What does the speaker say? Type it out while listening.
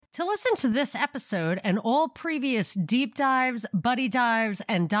To listen to this episode and all previous deep dives, buddy dives,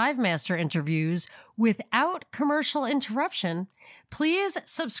 and Divemaster interviews without commercial interruption, please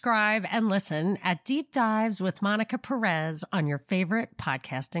subscribe and listen at Deep Dives with Monica Perez on your favorite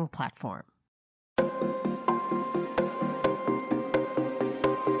podcasting platform.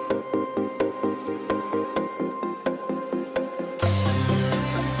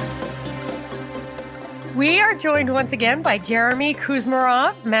 We are joined once again by Jeremy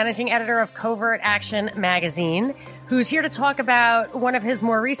Kuzmarov, managing editor of Covert Action magazine, who's here to talk about one of his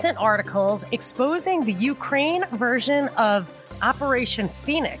more recent articles exposing the Ukraine version of Operation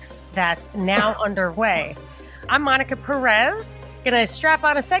Phoenix that's now underway. I'm Monica Perez, gonna strap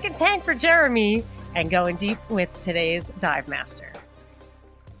on a second tank for Jeremy and go in deep with today's Divemaster.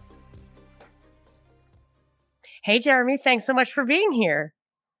 Hey, Jeremy, thanks so much for being here.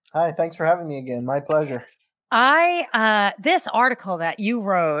 Hi, thanks for having me again. My pleasure. This article that you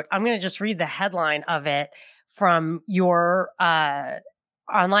wrote, I'm going to just read the headline of it from your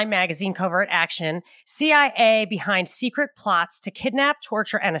online magazine, Covert Action. CIA behind secret plots to kidnap,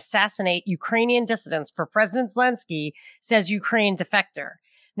 torture, and assassinate Ukrainian dissidents for President Zelensky, says Ukraine defector.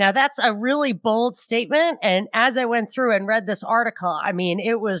 Now, that's a really bold statement. And as I went through and read this article, I mean,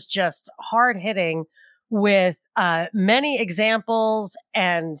 it was just hard hitting with many examples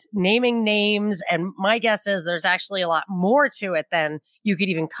and naming names. And my guess is there's actually a lot more to it than you could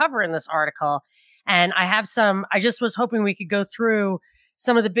even cover in this article. And I just was hoping we could go through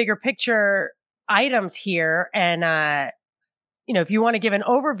some of the bigger picture items here. And, if you want to give an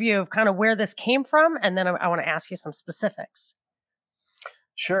overview of kind of where this came from, and then I want to ask you some specifics.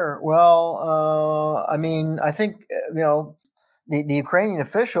 Sure. Well, I think, the Ukrainian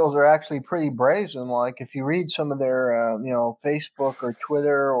officials are actually pretty brazen. Like if you read some of their, Facebook or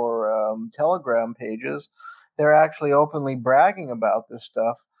Twitter or Telegram pages, they're actually openly bragging about this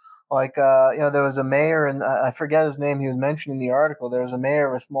stuff. Like, there was a mayor, and I forget his name, he was mentioned in the article. There was a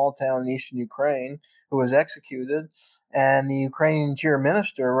mayor of a small town in eastern Ukraine who was executed, and the Ukrainian interior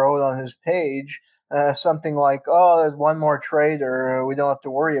minister wrote on his page something like, "Oh, there's one more traitor we don't have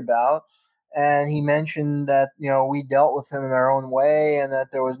to worry about." And he mentioned that, we dealt with him in our own way and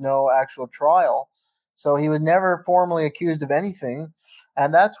that there was no actual trial. So he was never formally accused of anything.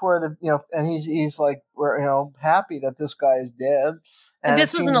 And that's where and he's like, we're, happy that this guy is dead. And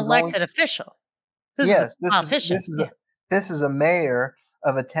this was an elected official. This is a politician. This is a mayor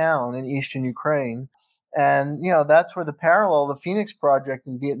of a town in eastern Ukraine. And, that's where the parallel, the Phoenix Project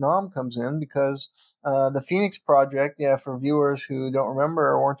in Vietnam comes in, because the Phoenix Project, for viewers who don't remember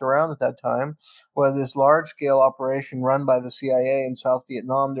or weren't around at that time, was this large-scale operation run by the CIA in South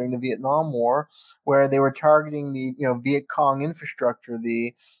Vietnam during the Vietnam War, where they were targeting the, Viet Cong infrastructure.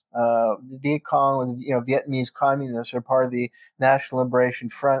 The Viet Cong was, Vietnamese communists, are part of the National Liberation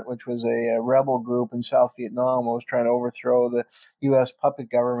Front, which was a rebel group in South Vietnam that was trying to overthrow the U.S.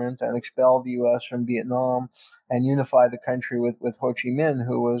 puppet government and expel the U.S. from Vietnam and unify the country with Ho Chi Minh,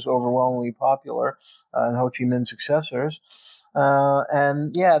 who was overwhelmingly popular, and Ho Chi Minh's successors.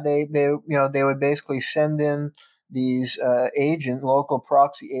 They would basically send in these local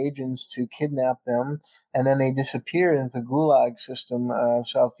proxy agents to kidnap them, and then they disappeared into the Gulag system of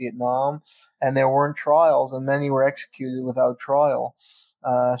South Vietnam, and there weren't trials, and many were executed without trial.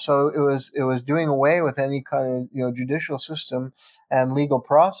 So it was doing away with any kind of judicial system and legal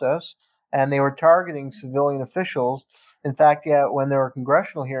process, and they were targeting civilian officials. In fact, when there were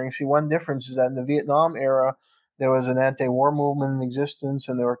congressional hearings, one difference is that in the Vietnam era, there was an anti-war movement in existence,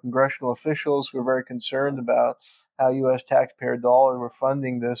 and there were congressional officials who were very concerned about how U.S. taxpayer dollars were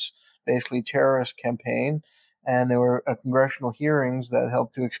funding this basically terrorist campaign. And there were congressional hearings that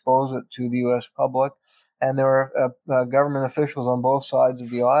helped to expose it to the U.S. public. And there were government officials on both sides of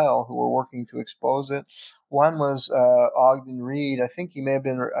the aisle who were working to expose it. One was Ogden Reed. I think he may have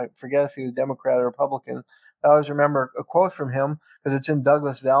been, I forget if he was Democrat or Republican. I always remember a quote from him, because it's in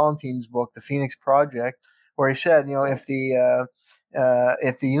Douglas Valentine's book, The Phoenix Project, where he said, if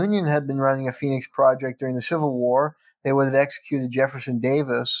the Union had been running a Phoenix Project during the Civil War, they would have executed Jefferson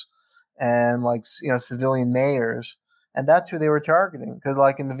Davis and civilian mayors. And that's who they were targeting. Because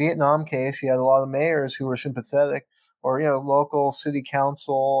like in the Vietnam case, you had a lot of mayors who were sympathetic, or, local city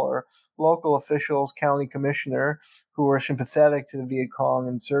council or local officials, county commissioner, who were sympathetic to the Viet Cong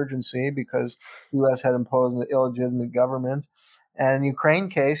insurgency because the U.S. had imposed an illegitimate government. And in the Ukraine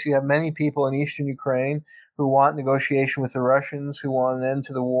case, you have many people in eastern Ukraine who want negotiation with the Russians, who want an end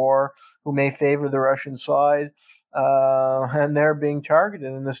to the war, who may favor the Russian side, and they're being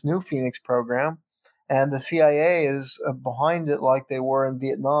targeted in this new Phoenix program. And the CIA is behind it like they were in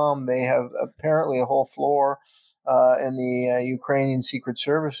Vietnam. They have apparently a whole floor in the Ukrainian secret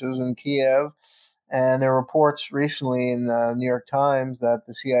services in Kiev. And there are reports recently in the New York Times that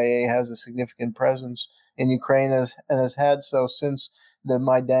the CIA has a significant presence in Ukraine and has had so since the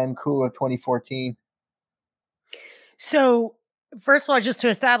Maidan coup of 2014. So, first of all, just to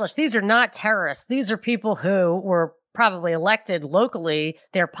establish, these are not terrorists. These are people who were probably elected locally.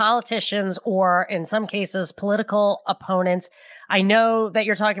 They're politicians or, in some cases, political opponents. I know that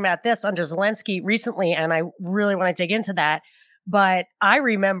you're talking about this under Zelensky recently, and I really want to dig into that. But I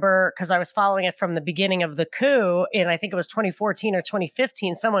remember, because I was following it from the beginning of the coup, and I think it was 2014 or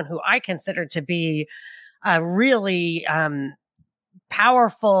 2015, someone who I considered to be a really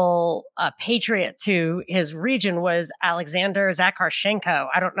powerful patriot to his region was Alexander Zakharchenko.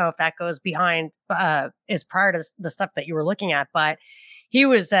 I don't know if that goes behind, is prior to the stuff that you were looking at, but he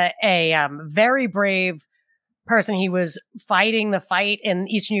was a very brave person. He was fighting the fight in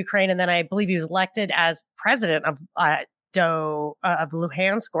Eastern Ukraine, and then I believe he was elected as president of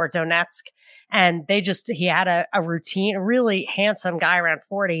Luhansk or Donetsk. And he had a routine, a really handsome guy around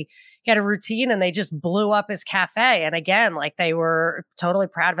 40. He had a routine and they just blew up his cafe. And again, like they were totally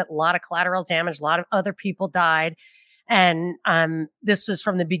proud of it. A lot of collateral damage. A lot of other people died. And this was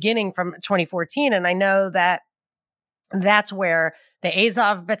from the beginning from 2014. And I know that that's where the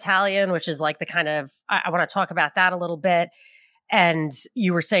Azov battalion, which is like the kind of, I want to talk about that a little bit. And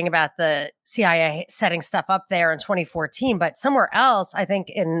you were saying about the CIA setting stuff up there in 2014, but somewhere else, I think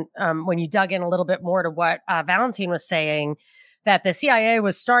when you dug in a little bit more to what Valentine was saying, that the CIA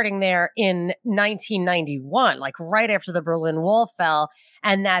was starting there in 1991, like right after the Berlin Wall fell,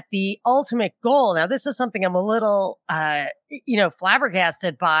 and that the ultimate goal, now this is something I'm a little,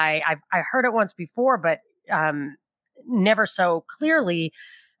 flabbergasted by. I heard it once before, but never so clearly,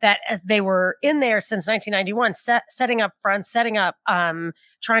 that they were in there since 1991, setting up fronts, trying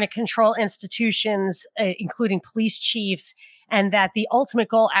to control institutions, including police chiefs, and that the ultimate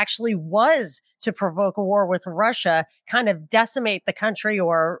goal actually was to provoke a war with Russia, kind of decimate the country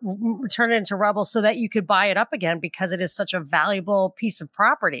or turn it into rubble so that you could buy it up again because it is such a valuable piece of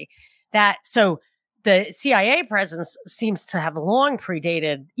property. So the CIA presence seems to have long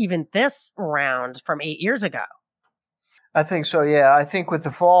predated even this round from 8 years ago. I think so, yeah. I think with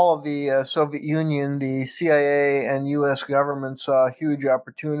the fall of the Soviet Union, the CIA and U.S. government saw a huge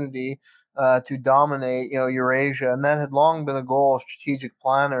opportunity to dominate, Eurasia, and that had long been a goal of strategic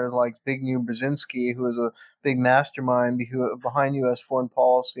planners like Zbigniew Brzezinski, who was a big mastermind behind U.S. foreign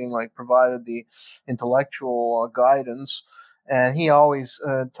policy and provided the intellectual guidance. And he always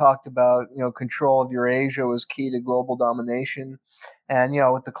talked about, control of Eurasia was key to global domination. And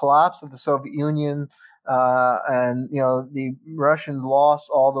with the collapse of the Soviet Union, the Russians lost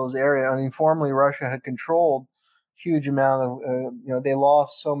all those areas. I mean, formerly Russia had controlled huge amount of, they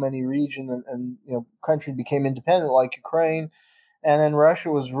lost so many regions and countries became independent like Ukraine. And then Russia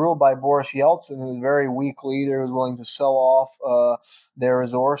was ruled by Boris Yeltsin, who was a very weak leader, who was willing to sell off their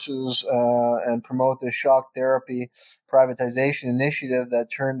resources and promote the shock therapy privatization initiative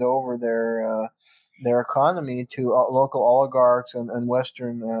that turned over their economy to local oligarchs and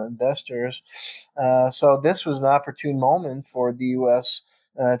Western investors. So this was an opportune moment for the U.S.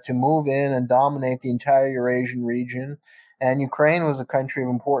 To move in and dominate the entire Eurasian region. And Ukraine was a country of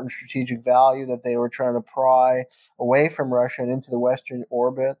important strategic value that they were trying to pry away from Russia and into the Western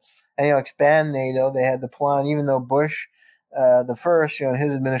orbit and, expand NATO. They had the plan, even though Bush, the first,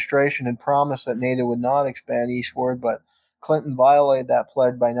 his administration had promised that NATO would not expand eastward, but Clinton violated that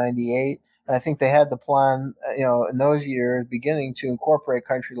pledge by 98. And I think they had the plan, in those years, beginning to incorporate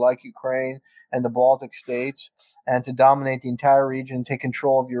countries like Ukraine and the Baltic states and to dominate the entire region and take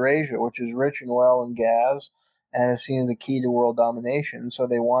control of Eurasia, which is rich in oil and gas and is seen as a key to world domination. So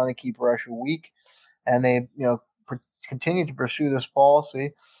they want to keep Russia weak, and they, continue to pursue this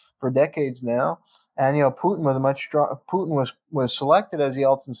policy for decades now. And Putin was Putin was selected as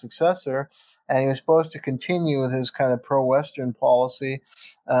Yeltsin's successor, and he was supposed to continue with his kind of pro-Western policy.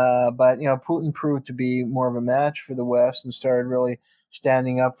 But Putin proved to be more of a match for the West and started really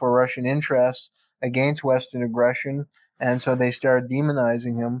standing up for Russian interests against Western aggression. And so they started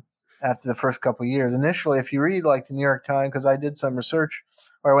demonizing him after the first couple of years. Initially, if you read the New York Times, because I did some research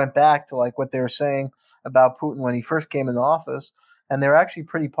where I went back to what they were saying about Putin when he first came in office, and they're actually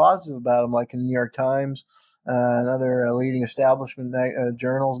pretty positive about him, like in the New York Times and other leading establishment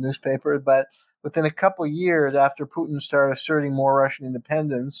journals, newspapers. But within a couple of years after Putin started asserting more Russian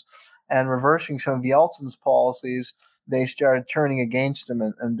independence and reversing some of Yeltsin's policies, they started turning against him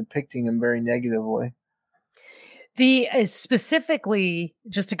and depicting him very negatively. Specifically,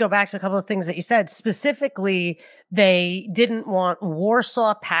 just to go back to a couple of things that you said, specifically, they didn't want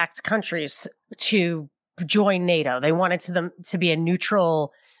Warsaw Pact countries to join NATO. They wanted them to be a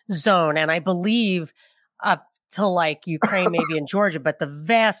neutral zone. And I believe up to like Ukraine, maybe in Georgia, but the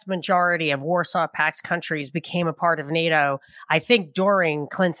vast majority of Warsaw Pact countries became a part of NATO, I think, during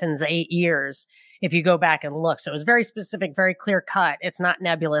Clinton's 8 years, if you go back and look. So it was very specific, very clear cut. It's not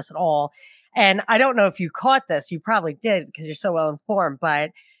nebulous at all. And I don't know if you caught this. You probably did because you're so well informed.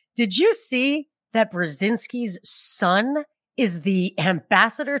 But did you see that Brzezinski's son is the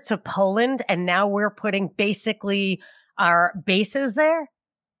ambassador to Poland? And now we're putting basically our bases there?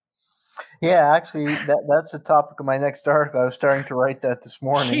 Yeah, actually, that's the topic of my next article. I was starting to write that this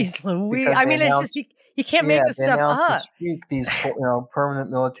morning Jeez Louise. because I they mean, it's just, announced, you can't yeah, make this they stuff announced up. this week these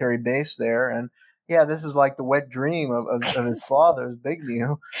permanent military base there, and yeah, this is like the wet dream of his father, his big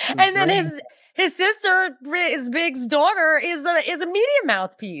new. And then his sister, his big's daughter, is a media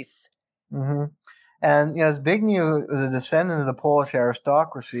mouthpiece. Mm-hmm. And his big new was a descendant of the Polish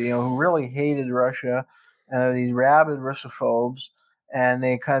aristocracy, who really hated Russia, these rabid Russophobes, and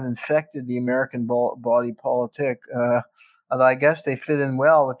they kind of infected the American body politic. Although I guess they fit in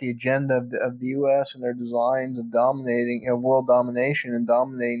well with the agenda of the U.S. and their designs of dominating, world domination and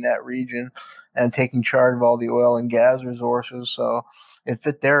dominating that region, and taking charge of all the oil and gas resources. So it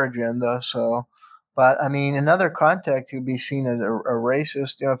fit their agenda. So, but I mean, in other context, he'd be seen as a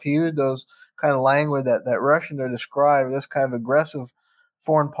racist. If you use those kind of language that Russians are described, this kind of aggressive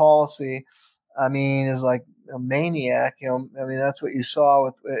foreign policy, I mean, is like a maniac. I mean, that's what you saw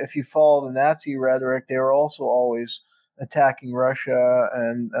with, if you follow the Nazi rhetoric, they were also always attacking Russia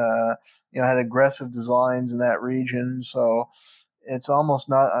and, had aggressive designs in that region. So it's almost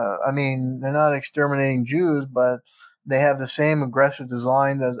not, I mean, they're not exterminating Jews, but they have the same aggressive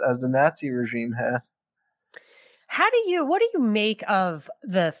designs as the Nazi regime had. What do you make of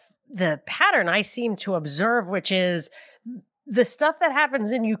the pattern I seem to observe, which is the stuff that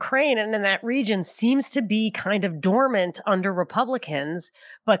happens in Ukraine and in that region seems to be kind of dormant under Republicans,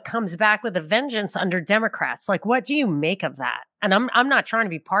 but comes back with a vengeance under Democrats. Like, what do you make of that? And I'm not trying to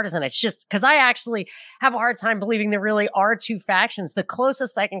be partisan. It's just because I actually have a hard time believing there really are two factions. The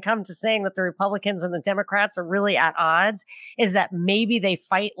closest I can come to saying that the Republicans and the Democrats are really at odds is that maybe they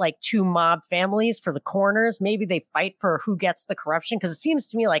fight like two mob families for the corners. Maybe they fight for who gets the corruption. Because it seems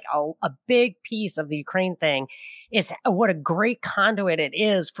to me like a big piece of the Ukraine thing is what a great conduit it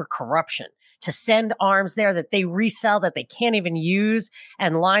is for corruption, to send arms there that they resell, that they can't even use,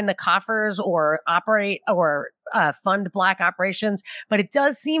 and line the coffers or operate or fund black operations. But it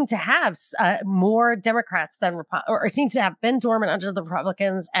does seem to have more Democrats than, or it seems to have been dormant under the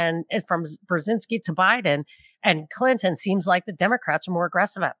Republicans, and from Brzezinski to Biden and Clinton, seems like the Democrats are more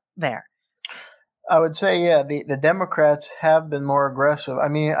aggressive there. I would say, yeah, the Democrats have been more aggressive. I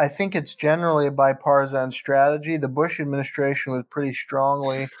mean, I think it's generally a bipartisan strategy. The Bush administration was pretty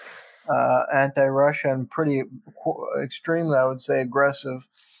strongly anti-Russia and pretty extremely, I would say, aggressive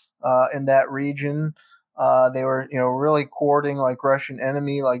in that region. They were, really courting like Russian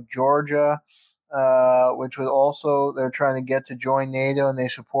enemy like Georgia, which was also, they're trying to get to join NATO, and they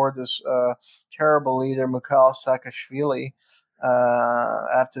support this terrible leader, Mikhail Saakashvili,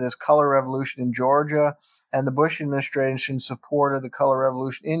 after this color revolution in Georgia. And the Bush administration supported the color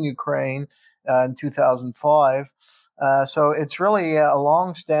revolution in Ukraine in 2005. So it's really a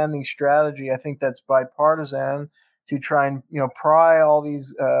long-standing strategy. I think that's bipartisan to try and pry all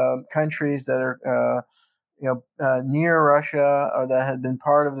these countries that are near Russia or that had been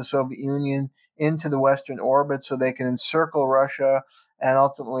part of the Soviet Union into the Western orbit, so they can encircle Russia. And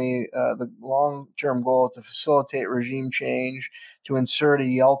ultimately, the long-term goal is to facilitate regime change, to insert a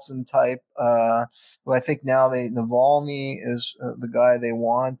Yeltsin type, who I think now Navalny is the guy they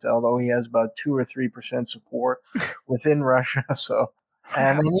want, although he has about 2 or 3% support within Russia. So,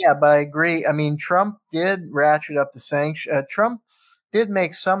 and then, yeah, but I agree. I mean, Trump did ratchet up the sanctions. Trump did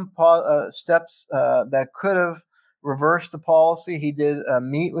make some steps that could have reversed the policy. He did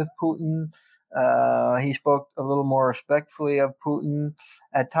meet with Putin. He spoke a little more respectfully of Putin.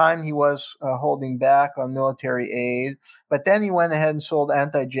 At times, he was holding back on military aid, but then he went ahead and sold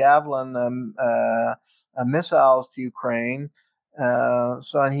anti-javelin missiles to Ukraine.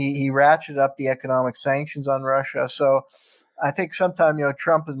 So he ratcheted up the economic sanctions on Russia. So I think sometimes,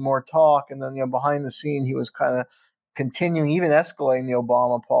 Trump is more talk, and then, behind the scene, he was kind of continuing, even escalating the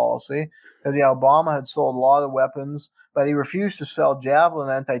Obama policy, because Obama had sold a lot of weapons, but he refused to sell Javelin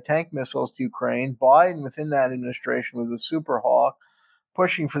anti-tank missiles to Ukraine. Biden, within that administration, was a super hawk,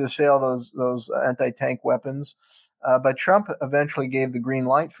 pushing for the sale of those anti-tank weapons. But Trump eventually gave the green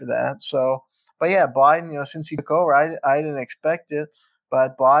light for that. So, but yeah, Biden, since he took over, I didn't expect it,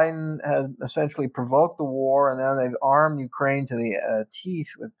 but Biden has essentially provoked the war, and now they've armed Ukraine to the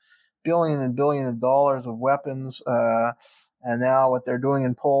teeth with billion and billion of dollars of weapons, and now what they're doing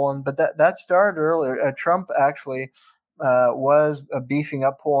in Poland. But that started earlier. Trump actually was beefing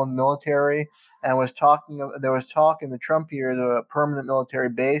up Poland military, and was talking. There was talk in the Trump years of a permanent military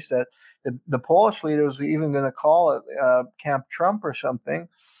base that the Polish leaders were even going to call it Camp Trump or something.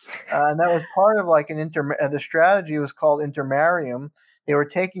 And that was part of like the strategy was called intermarium. They were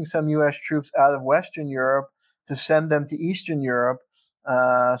taking some U.S. troops out of Western Europe to send them to Eastern Europe,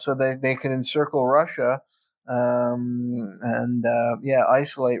 so they could encircle Russia, and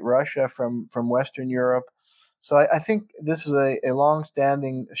isolate Russia from Western Europe. So I think this is a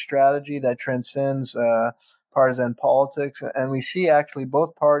long-standing strategy that transcends partisan politics, and we see actually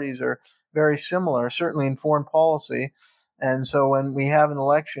both parties are very similar, certainly in foreign policy. And so when we have an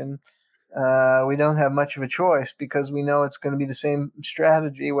election, we don't have much of a choice because we know it's going to be the same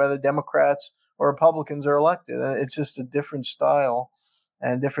strategy whether Democrats or Republicans are elected. It's just a different style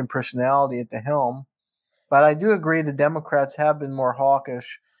and different personality at the helm. But I do agree the Democrats have been more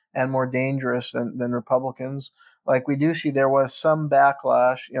hawkish and more dangerous than Republicans. Like we do see there was some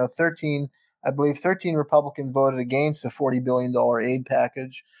backlash. 13 Republicans voted against the $40 billion aid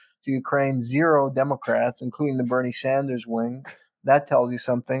package to Ukraine, 0 Democrats, including the Bernie Sanders wing. That tells you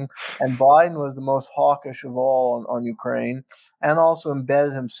something. And Biden was the most hawkish of all on Ukraine, and also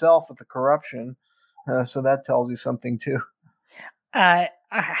embedded himself with the corruption. So that tells you something too. I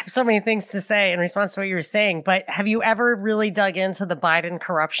have so many things to say in response to what you were saying, but have you ever really dug into the Biden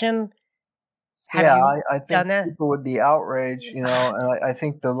corruption? I think people would be outraged, and I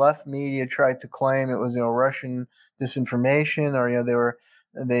think the left media tried to claim it was, Russian disinformation, or,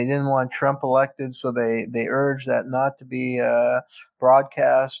 they didn't want Trump elected, so they urged that not to be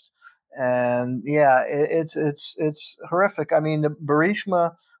broadcast. And it's horrific. I mean, the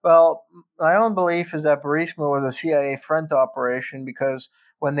Burisma. Well, my own belief is that Burisma was a CIA front operation, because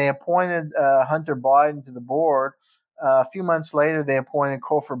when they appointed Hunter Biden to the board, a few months later they appointed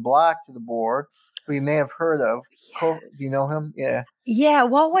Cofer Black to the board, who you may have heard of. Yes. Do you know him? Yeah. Yeah.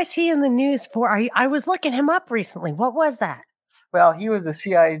 What was he in the news for? I was looking him up recently. What was that? Well, he was the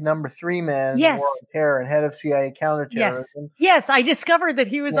CIA's number 3 man in the war on terror and head of CIA counterterrorism. Yes, I discovered that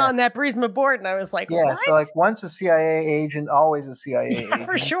he was on that Burisma board, and I was like, what? So like once a CIA agent, always a CIA agent.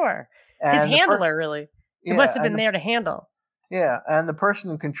 For sure. And his handler, really. It must have been there to handle. Yeah, and the person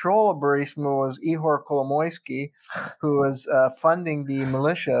in control of Burisma was Ihor Kolomoisky, who was funding the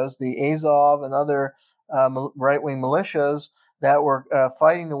militias, the Azov and other right-wing militias that were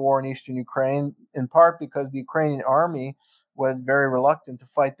fighting the war in eastern Ukraine, in part because the Ukrainian army was very reluctant to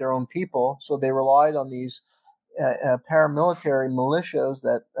fight their own people. So they relied on these paramilitary militias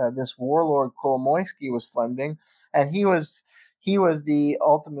that this warlord Kolomoisky was funding. And he was the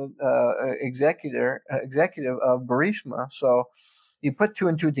ultimate executive of Burisma. So you put 2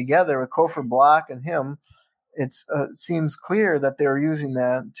 and 2 together with Cofer Black and him, it seems clear that they're using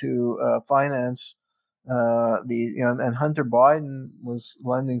that to finance and Hunter Biden was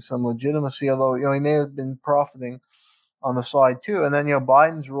lending some legitimacy, although he may have been profiting on the side too. And then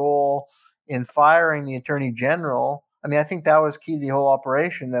Biden's role in firing the attorney general. I mean, I think that was key to the whole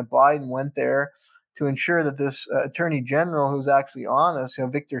operation, that Biden went there to ensure that this attorney general, who's actually honest,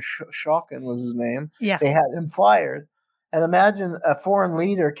 Viktor Shokin was his name, they had him fired. And imagine a foreign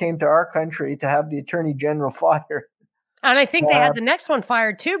leader came to our country to have the attorney general fired. And I think they had the next one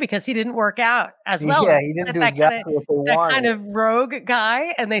fired too, because he didn't work out as well. Yeah, he didn't do exactly what they wanted. That kind of rogue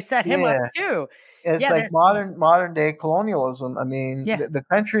guy, and they set him up too. It's like modern day colonialism. I mean, the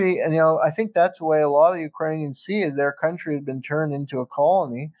country, and I think that's the way a lot of Ukrainians see is their country has been turned into a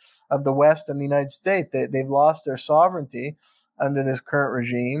colony of the West and the United States. They've lost their sovereignty under this current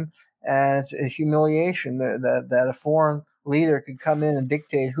regime, and it's a humiliation that a foreign leader could come in and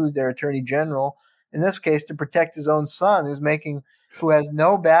dictate who's their attorney general. In this case, to protect his own son, who has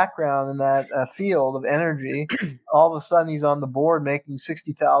no background in that field of energy. All of a sudden, he's on the board making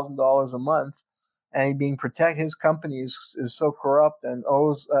 $60,000 a month. And he being protected, his company is so corrupt and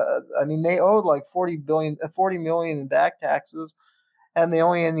owes. They owed like $40 million in back taxes, and they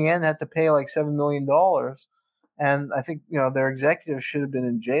only in the end had to pay like $7 million. And I think their executives should have been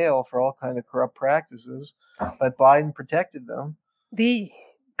in jail for all kind of corrupt practices, but Biden protected them. The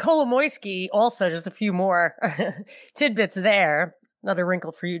Kolomoisky, also just a few more tidbits there. Another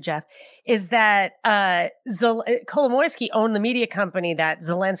wrinkle for you, Jeff, is that Kolomoisky owned the media company that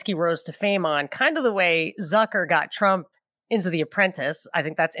Zelensky rose to fame on, kind of the way Zucker got Trump into The Apprentice. I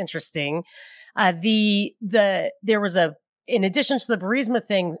think that's interesting. There was in addition to the Burisma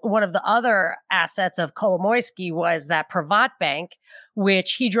thing, one of the other assets of Kolomoisky was that Privat Bank,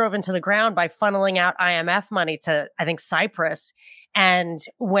 which he drove into the ground by funneling out IMF money to, I think, Cyprus. And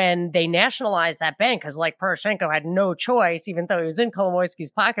when they nationalized that bank, because like Poroshenko had no choice, even though he was in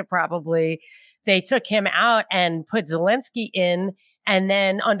Kolomoisky's pocket, probably, they took him out and put Zelensky in. And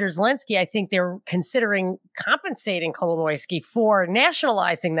then under Zelensky, I think they're considering compensating Kolomoisky for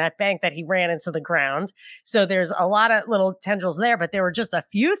nationalizing that bank that he ran into the ground. So there's a lot of little tendrils there, but there were just a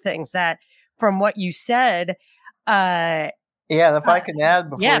few things that, from what you said, yeah, if I can add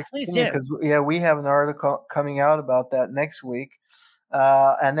before we please continue, do. because we have an article coming out about that next week.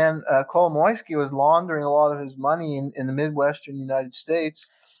 And then Kolomoisky was laundering a lot of his money in the Midwestern United States,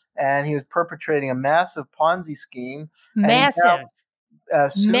 and he was perpetrating a massive Ponzi scheme. Massive.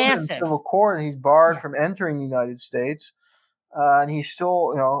 And he's now sued in civil court, and he's barred from entering the United States. And he's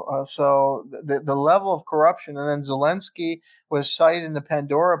still, so the level of corruption. And then Zelensky was cited in the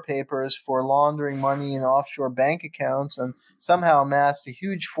Pandora Papers for laundering money in offshore bank accounts, and somehow amassed a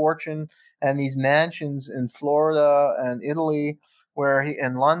huge fortune and these mansions in Florida and Italy,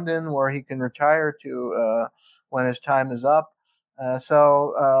 in London, where he can retire to when his time is up. This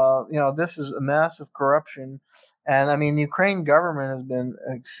is a massive corruption. And I mean, the Ukraine government has been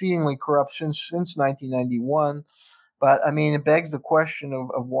exceedingly corrupt since 1991. But I mean, it begs the question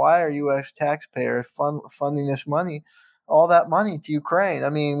of why are U.S. taxpayers funding this money, all that money to Ukraine? I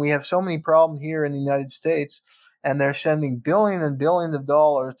mean, we have so many problems here in the United States, and they're sending billions and billions of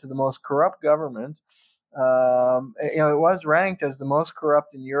dollars to the most corrupt government. It was ranked as the most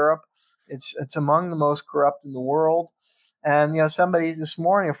corrupt in Europe. It's among the most corrupt in the world. And somebody this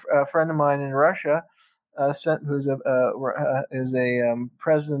morning, a friend of mine in Russia, who's is a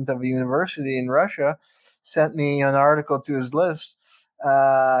president of a university in Russia, sent me an article to his list.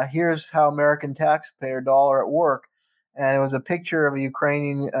 Here's how American taxpayer dollar at work. And it was a picture of a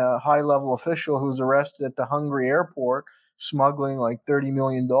Ukrainian high-level official who was arrested at the Hungary airport smuggling like $30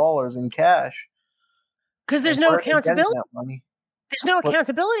 million in cash. Because there's no accountability. There's no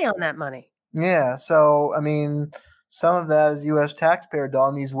accountability on that money. Yeah. So, I mean, some of that is U.S. taxpayer dollar.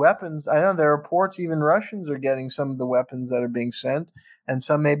 And these weapons, I know there are reports even Russians are getting some of the weapons that are being sent, and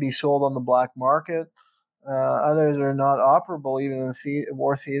some may be sold on the black market. Others are not operable even in the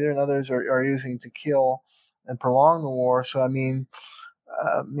war theater, and others are using to kill and prolong the war. So, I mean,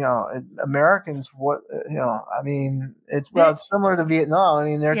 Americans, it's similar to Vietnam. I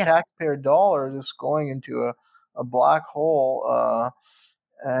mean, their taxpayer dollar is just going into a black hole,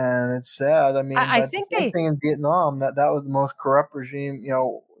 and it's sad. I mean, I think the same thing in Vietnam, that was the most corrupt regime.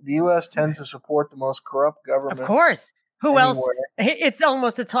 The U.S. tends to support the most corrupt government. Of course. Who else? It's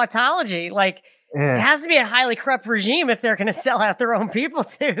almost a tautology. Like, it has to be a highly corrupt regime if they're going to sell out their own people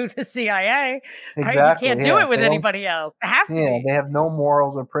to the CIA. Exactly. You can't do it with anybody else. It has to be. They have no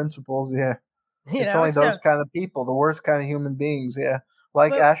morals or principles. Yeah. It's only those kind of people, the worst kind of human beings. Yeah.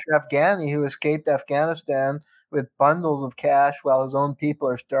 Like Ashraf Ghani, who escaped Afghanistan with bundles of cash while his own people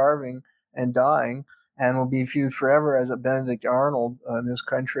are starving and dying, and will be viewed forever as a Benedict Arnold in this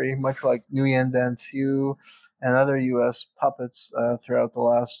country, much like Nguyen Van Thieu and other U.S. puppets throughout the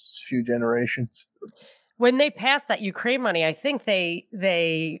last few generations. When they passed that Ukraine money, I think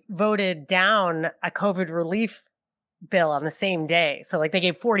they voted down a COVID relief bill on the same day. So like they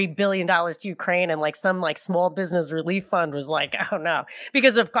gave $40 billion to Ukraine, and like some like small business relief fund was like, oh no,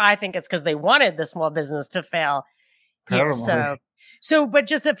 I think it's because they wanted the small business to fail here. So, but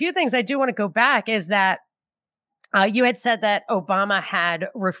just a few things I do want to go back is that you had said that Obama had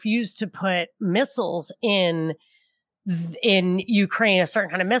refused to put missiles in Ukraine, a certain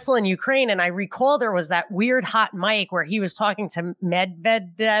kind of missile in Ukraine. And I recall there was that weird hot mic where he was talking to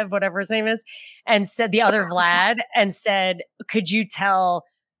Medvedev, whatever his name is, and said the other Vlad, and said, could you tell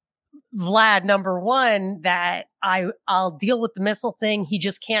Vlad, number one, that I'll deal with the missile thing. He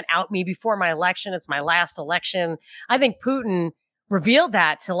just can't out me before my election. It's my last election. I think Putin revealed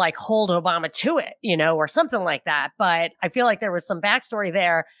that to like hold Obama to it, or something like that. But I feel like there was some backstory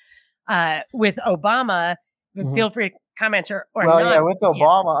there with Obama. Mm-hmm. Feel free to comment or not. Yeah, with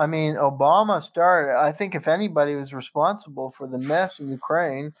Obama, I mean, Obama started, I think if anybody was responsible for the mess in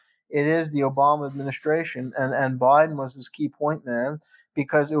Ukraine, it is the Obama administration, and Biden was his key point man,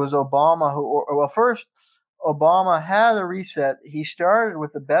 because it was Obama first, Obama had a reset. He started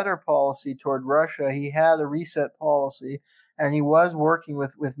with a better policy toward Russia. He had a reset policy, and he was working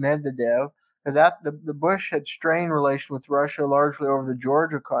with Medvedev, because the Bush had strained relations with Russia largely over the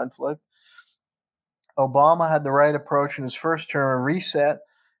Georgia conflict. Obama had the right approach in his first term of reset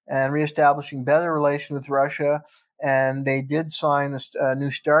and reestablishing better relations with Russia, and they did sign this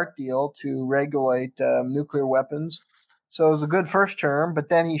New START deal to regulate nuclear weapons. So it was a good first term, but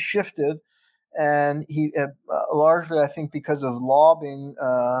then he shifted, and he largely, I think, because of lobbying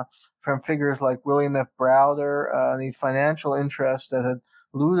from figures like William F. Browder, the financial interests that had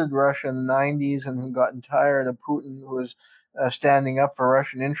looted Russia in the 90s and had gotten tired of Putin, who was standing up for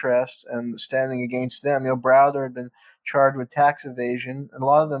Russian interests and standing against them. Browder had been charged with tax evasion, and a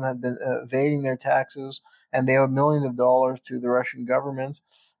lot of them had been evading their taxes, and they owed millions of dollars to the Russian government,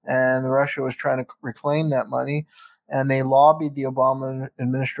 and Russia was trying to reclaim that money. And they lobbied the Obama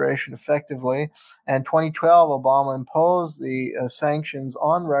administration effectively. And 2012, Obama imposed the sanctions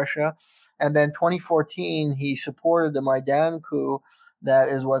on Russia. And then 2014, he supported the Maidan coup that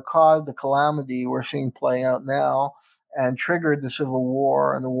is what caused the calamity we're seeing play out now and triggered the civil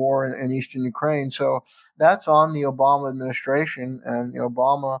war and the war in eastern Ukraine. So that's on the Obama administration. And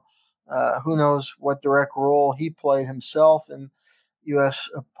Obama, who knows what direct role he played himself in U.S.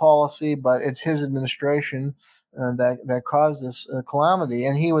 policy, but it's his administration that caused this calamity.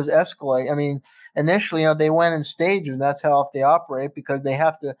 And he was escalating. I mean, initially, they went in stages, and that's how they operate because they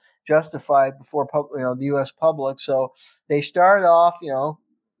have to justify it before the U.S. public. So they started off,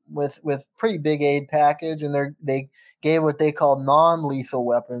 with pretty big aid package, and they gave what they called non-lethal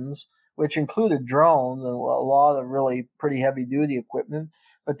weapons, which included drones and a lot of really pretty heavy-duty equipment.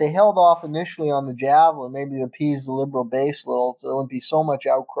 But they held off initially on the Javelin, maybe to appease the liberal base a little, so there wouldn't be so much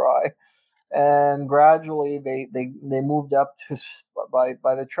outcry. And gradually, they moved up to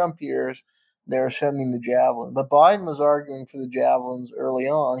by the Trump years, they were sending the Javelin. But Biden was arguing for the Javelins early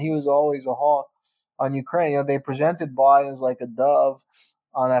on. He was always a hawk on Ukraine. They presented Biden as like a dove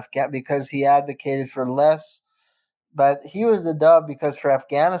on Afghanistan because he advocated for less. But he was the dove because for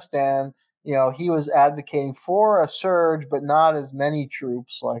Afghanistan, he was advocating for a surge, but not as many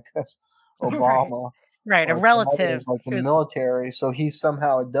troops like Obama. Right. A relative. Like in the military. So he's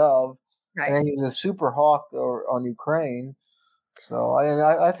somehow a dove. Right. And then he was a super hawk on Ukraine. So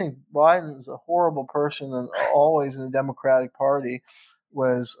I think Biden's a horrible person, and always in the Democratic Party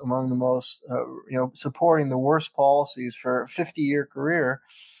was among the most, supporting the worst policies for a 50-year career.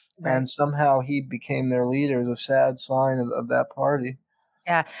 Right. And somehow he became their leader is a sad sign of that party.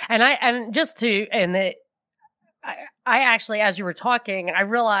 Yeah. I actually, as you were talking, I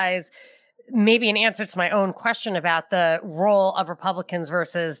realized maybe an answer to my own question about the role of Republicans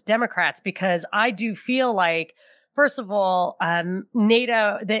versus Democrats, because I do feel like, first of all,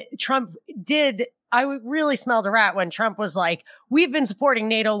 NATO, that Trump did, I really smelled a rat when Trump was like, we've been supporting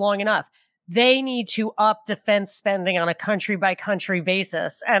NATO long enough. They need to up defense spending on a country by country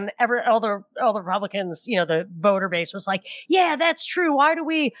basis. And all the Republicans, the voter base was like, yeah, that's true. Why do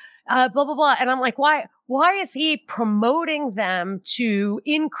we, blah, blah, blah. And I'm like, why is he promoting them to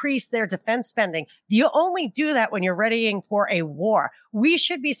increase their defense spending? You only do that when you're readying for a war. We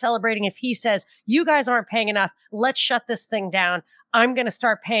should be celebrating if he says, you guys aren't paying enough. Let's shut this thing down. I'm going to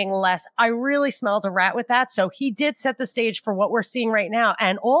start paying less. I really smelled a rat with that. So he did set the stage for what we're seeing right now.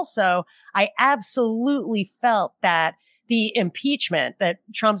 And also, I absolutely felt that the impeachment, that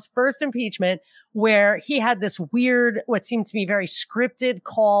Trump's first impeachment, where he had this weird, what seemed to be very scripted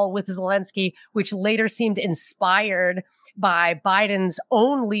call with Zelensky, which later seemed inspired by Biden's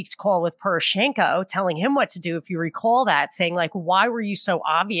own leaked call with Poroshenko, telling him what to do, if you recall that, saying like, why were you so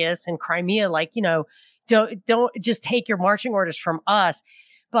obvious in Crimea? Like, don't just take your marching orders from us.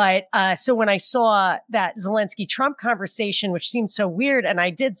 But so when I saw that Zelensky-Trump conversation, which seemed so weird, and I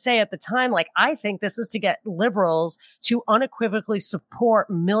did say at the time, like, I think this is to get liberals to unequivocally support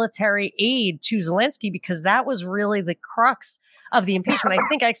military aid to Zelensky, because that was really the crux of the impeachment. I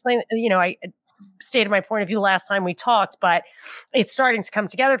think I explained, I stated my point of view last time we talked, but it's starting to come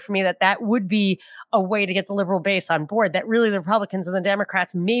together for me that would be a way to get the liberal base on board, that really the Republicans and the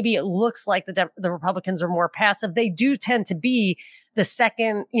Democrats, maybe it looks like the Republicans are more passive. They do tend to be the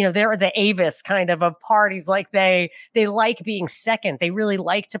second, they're the Avis kind of parties. Like they like being second. They really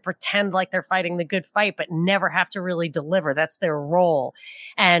like to pretend like they're fighting the good fight, but never have to really deliver. That's their role.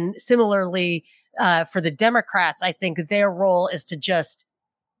 And similarly, for the Democrats, I think their role is to just,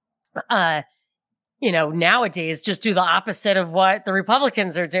 nowadays just do the opposite of what the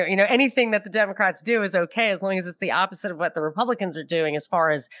Republicans are doing. Anything that the Democrats do is okay, as long as it's the opposite of what the Republicans are doing, as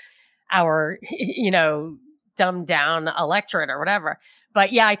far as our, dumbed down electorate or whatever.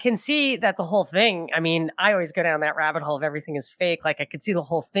 But yeah, I can see that the whole thing, I mean, I always go down that rabbit hole of everything is fake. Like I could see the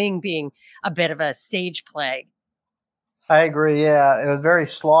whole thing being a bit of a stage play. I agree. Yeah. It was a very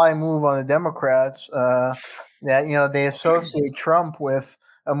sly move on the Democrats that, they associate Trump with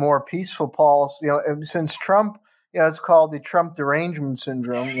a more peaceful policy. Since Trump, it's called the Trump derangement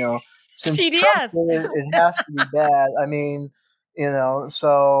syndrome. Since TDS. Trump it has to be bad. I mean,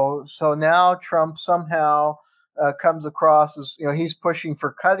 so now Trump somehow comes across as, he's pushing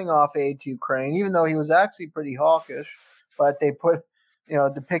for cutting off aid to Ukraine, even though he was actually pretty hawkish. But they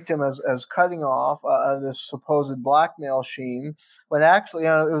depict him as cutting off this supposed blackmail scheme, when actually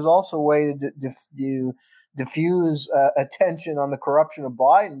it was also a way to diffuse attention on the corruption of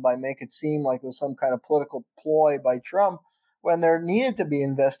Biden by make it seem like it was some kind of political ploy by Trump, when there needed to be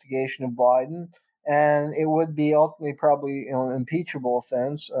investigation of Biden, and it would be ultimately probably an impeachable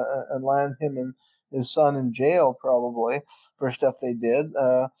offense and land him and his son in jail probably for stuff they did.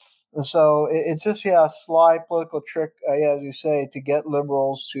 And so it's just a sly political trick, as you say, to get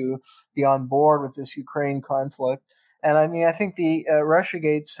liberals to be on board with this Ukraine conflict. And I mean, I think the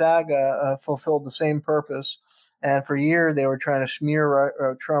Russiagate saga fulfilled the same purpose. And for years, they were trying to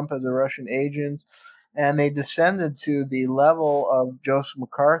smear Trump as a Russian agent. And they descended to the level of Joseph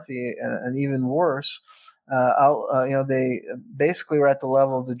McCarthy, and even worse. They basically were at the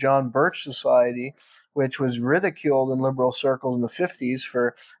level of the John Birch Society, which was ridiculed in liberal circles in the 50s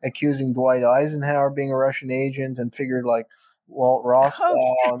for accusing Dwight Eisenhower of being a Russian agent, and figured like Walt Rostow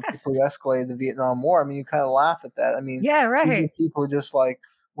and people who escalated the Vietnam War. I mean, you kind of laugh at that. I mean, yeah, right. These are people who just like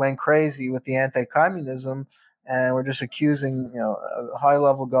went crazy with the anti-communism, and we're just accusing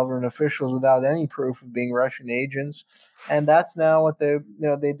high-level government officials without any proof of being Russian agents. And that's now what they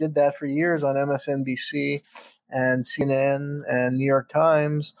did that for years on MSNBC and CNN and New York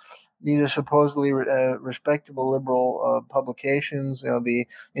Times. These are supposedly respectable liberal publications. The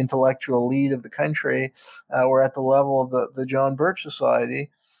intellectual elite of the country were at the level of the John Birch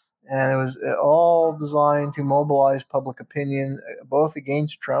Society. And it was all designed to mobilize public opinion, both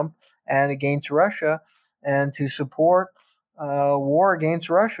against Trump and against Russia, and to support war against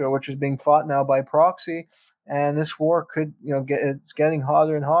Russia, which is being fought now by proxy. And this war could, it's getting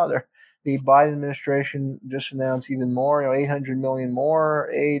hotter and hotter. The Biden administration just announced even more, 800 million more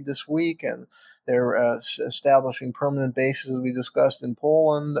aid this week, and they're establishing permanent bases, as we discussed, in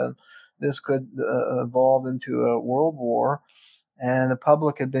Poland, and this could evolve into a world war. And the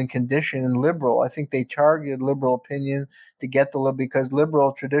public had been conditioned and liberal. I think they targeted liberal opinion to get because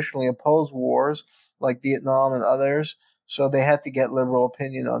liberal traditionally oppose wars like Vietnam and others, so they had to get liberal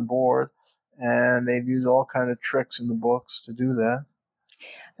opinion on board, and they've used all kinds of tricks in the books to do that.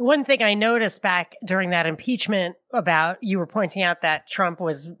 One thing I noticed back during that impeachment you were pointing out that Trump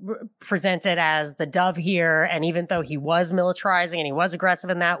was presented as the dove here. And even though he was militarizing and he was aggressive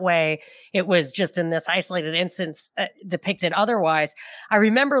in that way, it was just in this isolated instance depicted otherwise. I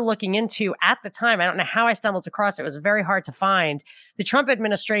remember looking into, at the time, I don't know how I stumbled across it. It was very hard to find. The Trump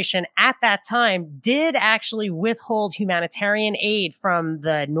administration at that time did actually withhold humanitarian aid from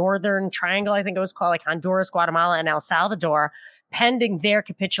the Northern Triangle, I think it was called, like Honduras, Guatemala, and El Salvador, pending their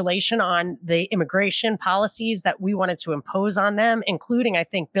capitulation on the immigration policies that we wanted to impose on them, including, I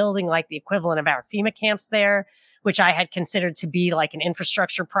think, building like the equivalent of our FEMA camps there, which I had considered to be like an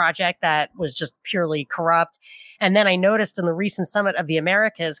infrastructure project that was just purely corrupt. And then I noticed in the recent summit of the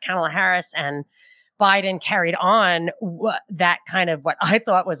Americas, Kamala Harris and Biden carried on that kind of what I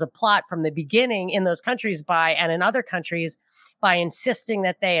thought was a plot from the beginning in those countries and in other countries, by insisting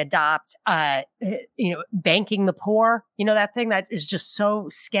that they adopt, banking the poor, that thing that is just so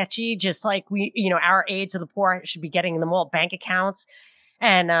sketchy, just like our aid to the poor should be getting them all bank accounts,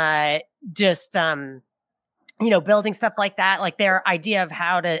 and building stuff like that, like their idea of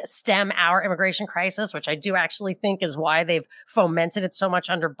how to stem our immigration crisis, which I do actually think is why they've fomented it so much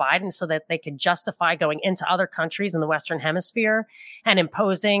under Biden, so that they could justify going into other countries in the Western Hemisphere and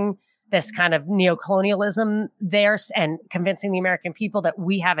imposing this kind of neocolonialism there and convincing the American people that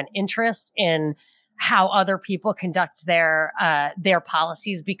we have an interest in how other people conduct their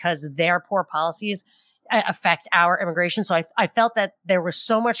policies, because their poor policies affect our immigration. So I felt that there was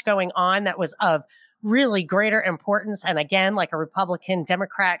so much going on that was of really greater importance. And again, like a Republican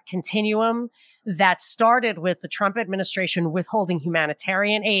Democrat continuum that started with the Trump administration withholding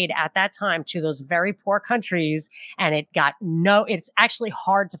humanitarian aid at that time to those very poor countries. And it's actually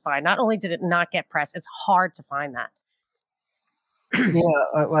hard to find. Not only did it not get press, it's hard to find that.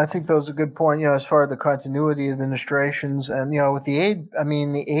 Yeah, I think that was a good point, as far as the continuity of administrations. And, with the aid, I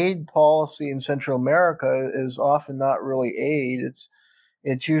mean, the aid policy in Central America is often not really aid.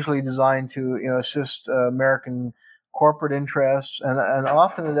 It's usually designed to assist American corporate interests, and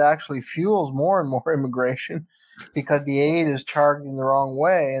often it actually fuels more and more immigration, because the aid is targeting the wrong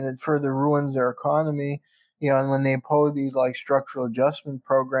way, and it further ruins their economy. And when they impose these like structural adjustment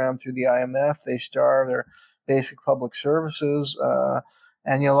programs through the IMF, they starve their basic public services,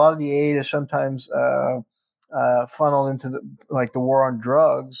 and a lot of the aid is sometimes funneled into the war on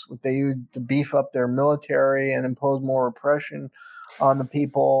drugs, what they use to beef up their military and impose more repression on the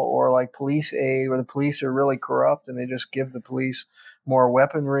people, or like police aid, where the police are really corrupt and they just give the police more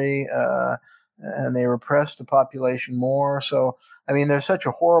weaponry, and they repress the population more. So, I mean, there's such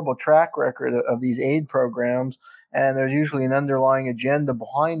a horrible track record of these aid programs, and there's usually an underlying agenda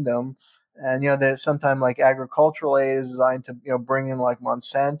behind them. And there's sometimes like agricultural aid is designed to bring in like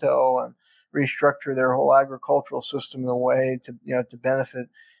Monsanto and restructure their whole agricultural system in a way to to benefit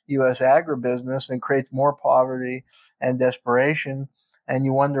U.S. agribusiness, and creates more poverty and desperation. And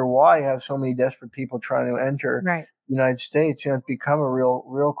you wonder why you have so many desperate people trying to enter Right. the United States. It's become a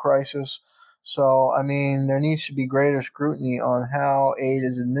real crisis. So, I mean, there needs to be greater scrutiny on how aid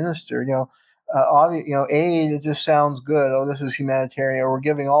is administered. Aid, it just sounds good. Oh, this is humanitarian. Or we're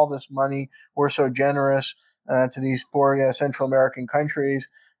giving all this money. We're so generous to these poor Central American countries.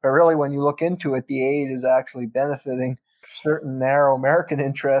 But really, when you look into it, the aid is actually benefiting certain narrow American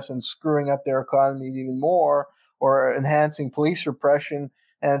interests and screwing up their economies even more, or enhancing police repression,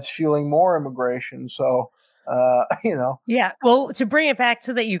 and it's fueling more immigration. So, Yeah. Well, to bring it back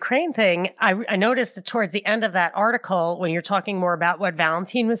to the Ukraine thing, I noticed that towards the end of that article, when you're talking more about what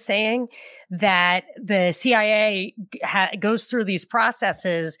Valentine was saying, that the CIA goes through these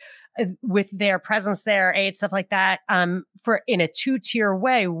processes with their presence there, aid, stuff like that, for in a two-tier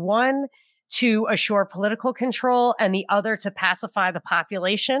way. One, to assure political control, and the other to pacify the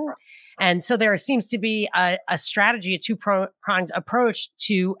population. And so there seems to be a strategy, a two-pronged approach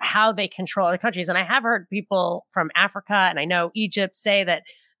to how they control other countries. And I have heard people from Africa, and I know Egypt, say that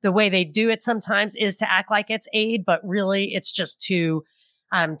the way they do it sometimes is to act like it's aid, but really it's just to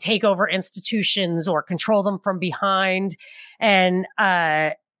take over institutions or control them from behind. And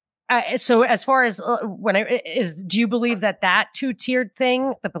so as far as do you believe that two-tiered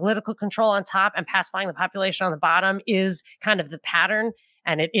thing, the political control on top and pacifying the population on the bottom, is kind of the pattern,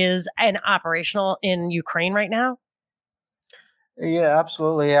 and it is an operational in Ukraine right now? Yeah,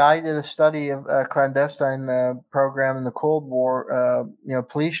 absolutely. I did a study of a clandestine program in the Cold War,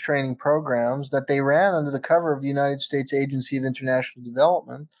 police training programs that they ran under the cover of the United States Agency of International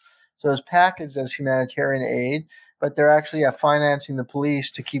Development. So it's packaged as humanitarian aid, but they're actually financing the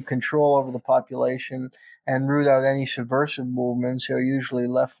police to keep control over the population and root out any subversive movements, usually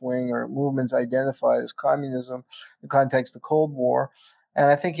left-wing or movements identified as communism in the context of the Cold War. And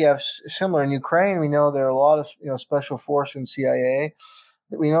I think you have similar in Ukraine. We know there are a lot of special forces and CIA.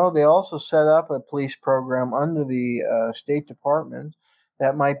 We know they also set up a police program under the State Department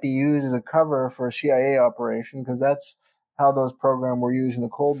that might be used as a cover for a CIA operation, because that's how those programs were used in the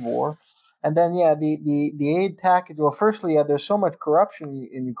Cold War. And then, the aid package. Well, firstly, there's so much corruption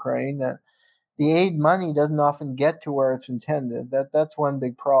in Ukraine that the aid money doesn't often get to where it's intended. That's one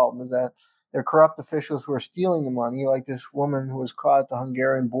big problem, is that there are corrupt officials who are stealing the money, like this woman who was caught at the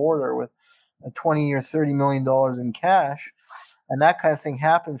Hungarian border with $20 or $30 million in cash. And that kind of thing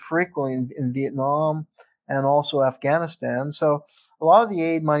happened frequently in Vietnam and also Afghanistan. So a lot of the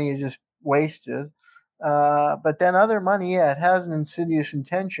aid money is just wasted. But then other money, it has an insidious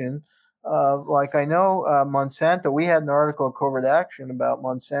intention. Like I know Monsanto, we had an article at Covert Action about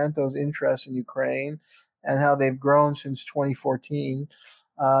Monsanto's interest in Ukraine and how they've grown since 2014.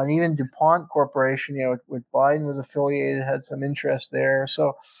 And even DuPont Corporation, with Biden was affiliated, had some interest there.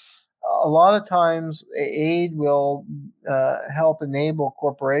 So a lot of times aid will help enable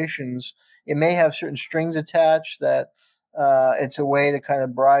corporations. It may have certain strings attached that it's a way to kind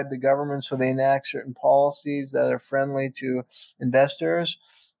of bribe the government so they enact certain policies that are friendly to investors.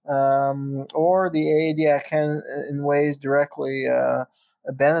 Or the aid, can in ways directly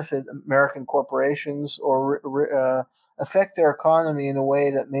benefit American corporations, or affect their economy in a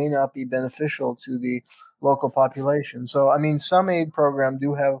way that may not be beneficial to the local population. So, I mean, some aid programs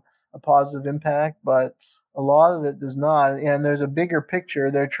do have a positive impact, but a lot of it does not. And there's a bigger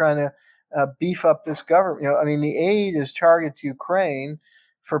picture. They're trying to beef up this government. I mean, the aid is targeted to Ukraine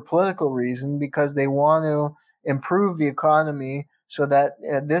for political reason, because they want to improve the economy so that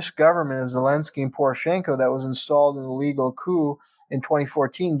this government of Zelensky and Poroshenko, that was installed in a legal coup in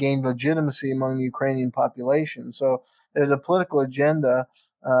 2014, gained legitimacy among the Ukrainian population. So there's a political agenda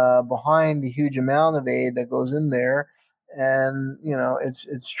behind the huge amount of aid that goes in there, and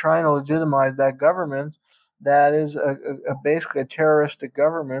it's trying to legitimize that government that is basically a terroristic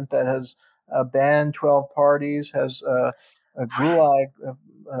government that has banned 12 parties, has a gulag.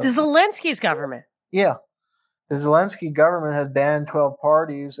 The Zelensky's government. Yeah. The Zelensky government has banned 12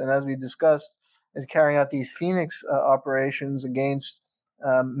 parties, and as we discussed, is carrying out these Phoenix operations against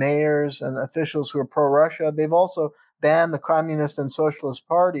mayors and officials who are pro-Russia. They've also banned the communist and socialist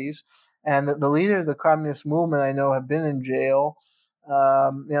parties, and the leader of the communist movement, I know, have been in jail.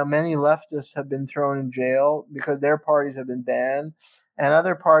 Many leftists have been thrown in jail because their parties have been banned, and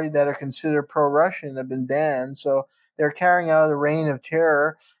other parties that are considered pro-Russian have been banned. So they're carrying out a reign of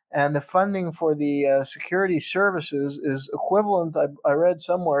terror, and the funding for the security services is equivalent, I read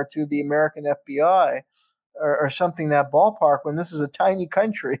somewhere, to the American FBI or something that ballpark. When this is a tiny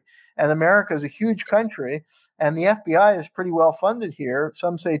country, and America is a huge country, and the FBI is pretty well funded here.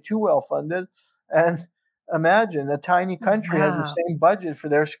 Some say too well funded, and imagine a tiny country has the Wow. same budget for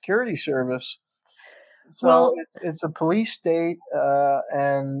their security service. So Well, it's a police state,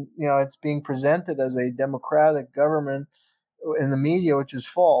 and it's being presented as a democratic government in the media, which is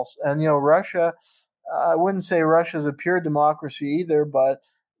false. And Russia, I wouldn't say Russia's a pure democracy either, but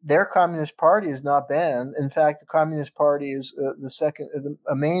their Communist Party is not banned. In fact, the Communist Party is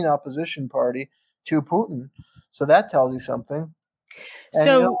a main opposition party to Putin. So that tells you something. And you don't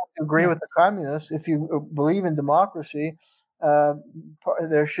so have to agree yeah. with the communists. If you believe in democracy, uh,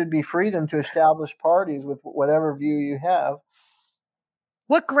 there should be freedom to establish parties with whatever view you have.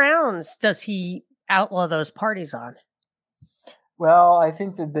 What grounds does he outlaw those parties on? Well, I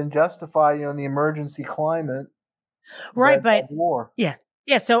think they've been justified, in the emergency climate Right, led by but war. yeah.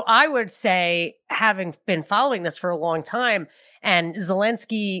 Yeah, so I would say, having been following this for a long time, and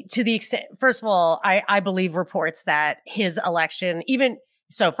Zelensky, to the extent, first of all, I believe reports that his election, even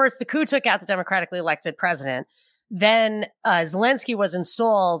so, first the coup took out the democratically elected president. Then Zelensky was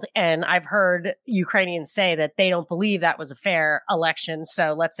installed, and I've heard Ukrainians say that they don't believe that was a fair election.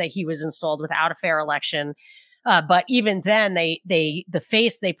 So let's say he was installed without a fair election. But even then, the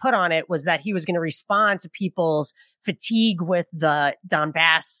face they put on it was that he was going to respond to people's fatigue with the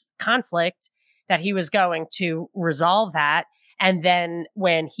Donbass conflict, that he was going to resolve that. And then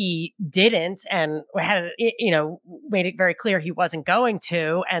when he didn't, and had made it very clear he wasn't going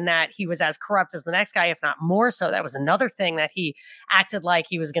to, and that he was as corrupt as the next guy, if not more so, that was another thing, that he acted like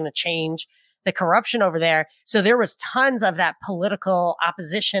he was going to change the corruption over there. So there was tons of that political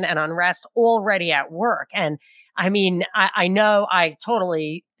opposition and unrest already at work. And I mean, I know, I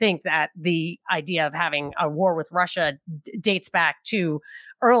totally think that the idea of having a war with Russia dates back to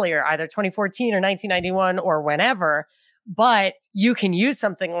earlier, either 2014 or 1991 or whenever. But you can use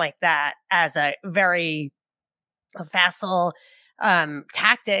something like that as a very facile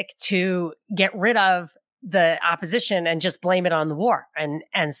tactic to get rid of the opposition and just blame it on the war.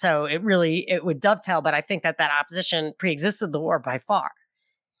 And so it would dovetail, but I think that opposition pre-existed the war by far.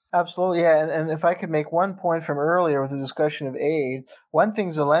 Absolutely, yeah. And if I could make one point from earlier with the discussion of aid, one thing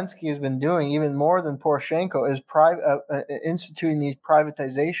Zelensky has been doing, even more than Poroshenko, is instituting these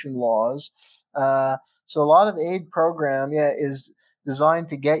privatization laws. So a lot of aid program, is designed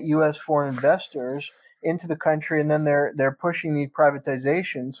to get U.S. foreign investors into the country, and then they're pushing these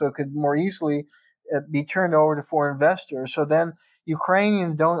privatizations so it could more easily be turned over to foreign investors. So then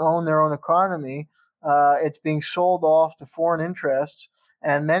Ukrainians don't own their own economy. It's being sold off to foreign interests.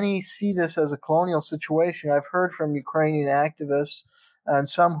 And many see this as a colonial situation. I've heard from Ukrainian activists and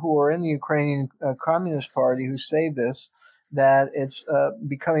some who are in the Ukrainian Communist Party who say this, that it's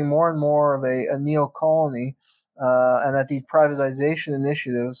becoming more and more of a neo-colony, and that these privatization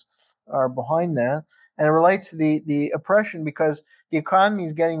initiatives are behind that. And it relates to the oppression, because the economy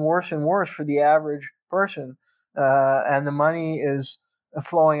is getting worse and worse for the average person, and the money is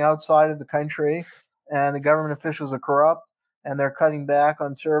flowing outside of the country, and the government officials are corrupt, and they're cutting back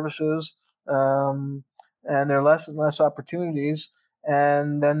on services, and there are less and less opportunities.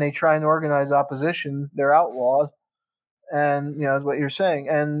 And then they try and organize opposition. They're outlawed, and is what you're saying.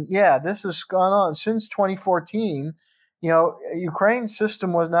 And this has gone on since 2014. Ukraine's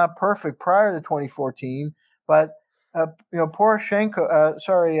system was not perfect prior to 2014, but Poroshenko,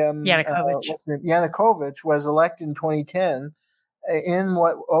 Yanukovych. Yanukovych was elected in 2010 in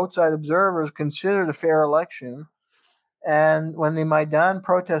what outside observers considered a fair election. And when the Maidan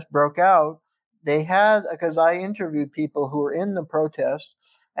protest broke out, they had, because I interviewed people who were in the protest,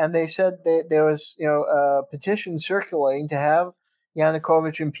 and they said there was a petition circulating to have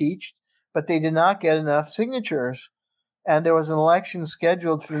Yanukovych impeached, but they did not get enough signatures, and there was an election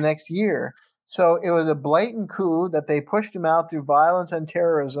scheduled for the next year. So it was a blatant coup that they pushed him out through violence and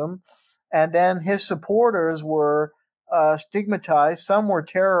terrorism, and then his supporters were stigmatized. Some were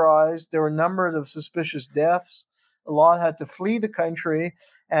terrorized. There were numbers of suspicious deaths. A lot had to flee the country,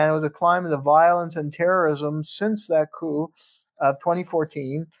 and it was a climate of violence and terrorism since that coup of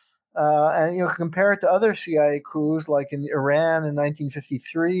 2014. And compare it to other CIA coups like in Iran in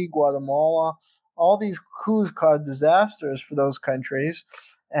 1953, Guatemala. All these coups caused disasters for those countries,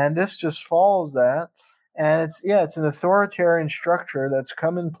 and this just follows that. And it's an authoritarian structure that's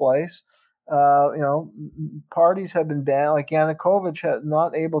come in place, Parties have been banned. Like Yanukovych had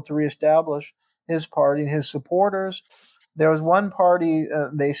not able to reestablish his party and his supporters. There was one party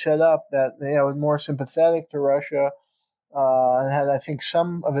they set up that was more sympathetic to Russia, and had, I think,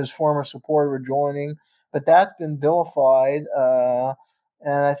 some of his former supporters were joining, but that's been vilified,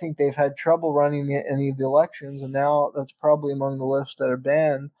 and I think they've had trouble running any of the elections, and now that's probably among the lists that are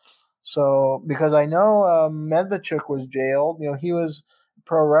banned. So, because I know Medvedchuk was jailed, he was a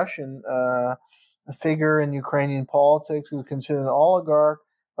pro-Russian figure in Ukrainian politics who was considered an oligarch,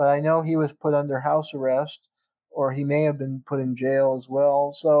 but I know he was put under house arrest, or he may have been put in jail as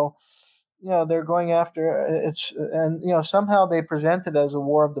well. So, they're going after it's, and somehow they present it as a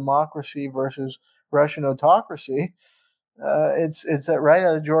war of democracy versus Russian autocracy. It's right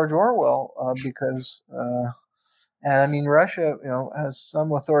out of George Orwell, because and I mean Russia has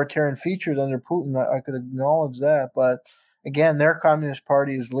some authoritarian features under Putin. I could acknowledge that, but again, their communist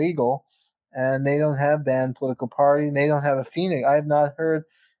party is legal, and they don't have banned political party, and they don't have a Phoenix. I have not heard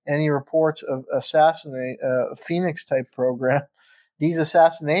any reports of assassinate Phoenix type program. These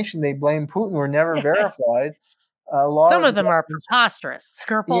assassinations they blame Putin were never verified. A lot Some of the them are evidence- preposterous.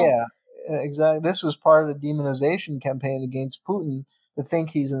 Skirple. Yeah, exactly. This was part of the demonization campaign against Putin, to think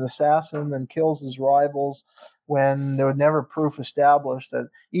he's an assassin and kills his rivals when there was never proof established. That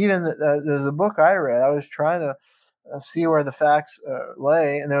even there's a book I read. I was trying to see where the facts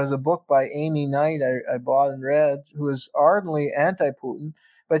lay, and there was a book by Amy Knight I bought and read, who was ardently anti-Putin,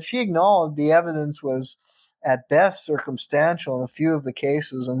 but she acknowledged the evidence was at best circumstantial in a few of the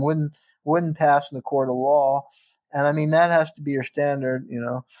cases and wouldn't pass in the court of law. And I mean, that has to be your standard,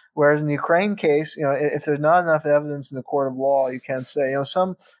 Whereas in the Ukraine case, if there's not enough evidence in the court of law, you can't say,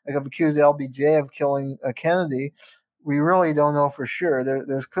 some like have accused LBJ of killing Kennedy. We really don't know for sure.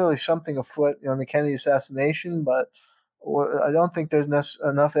 There's clearly something afoot, in the Kennedy assassination, but I don't think there's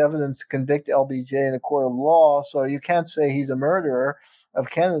enough evidence to convict LBJ in a court of law. So you can't say he's a murderer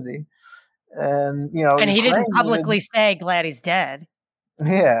of Kennedy. And And he Ukraine, didn't publicly say glad he's dead.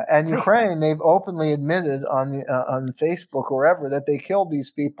 Yeah, and Ukraine, they've openly admitted on Facebook or wherever that they killed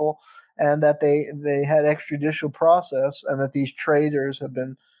these people, and that they had extrajudicial process, and that these traitors have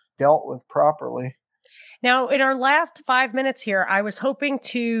been dealt with properly. Now, in our last 5 minutes here, I was hoping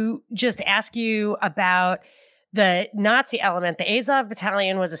to just ask you about the Nazi element. The Azov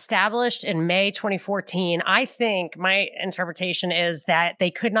Battalion was established in May 2014. I think my interpretation is that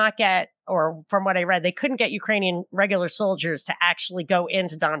they could not get, or from what I read, they couldn't get Ukrainian regular soldiers to actually go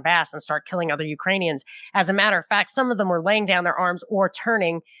into Donbass and start killing other Ukrainians. As a matter of fact, some of them were laying down their arms or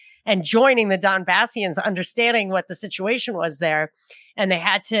turning and joining the Donbassians, understanding what the situation was there. And they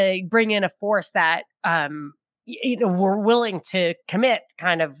had to bring in a force that, were willing to commit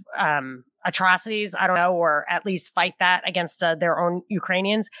kind of, atrocities, I don't know, or at least fight that against their own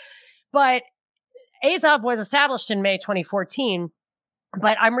Ukrainians. But Azov was established in May 2014.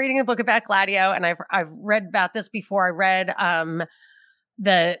 But I'm reading a book about Gladio, and I've read about this before. I read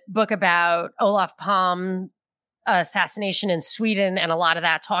the book about Olof Palme assassination in Sweden, and a lot of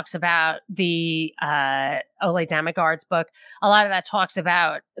that talks about the Ole Dammegard's book. A lot of that talks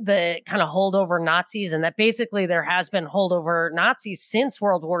about the kind of holdover Nazis, and that basically there has been holdover Nazis since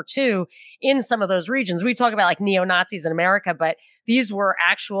World War II in some of those regions. We talk about like neo-Nazis in America, but these were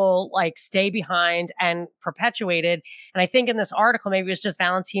actual like stay behind and perpetuated. And I think in this article, maybe it was just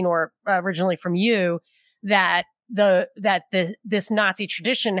Valentine or originally from you, that this Nazi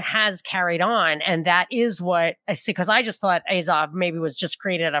tradition has carried on. And that is what I see, because I just thought Azov maybe was just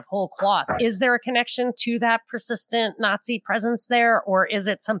created out of whole cloth. Is there a connection to that persistent Nazi presence there, or is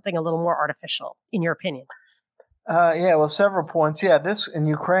it something a little more artificial, in your opinion? Well, several points. Yeah, this in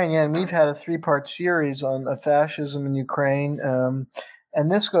Ukraine, and we've had a 3-part series on fascism in Ukraine.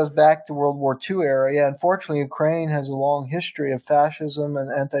 And this goes back to World War II era. Yeah, unfortunately, Ukraine has a long history of fascism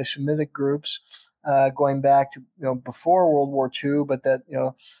and anti-Semitic groups, going back to before World War II, but that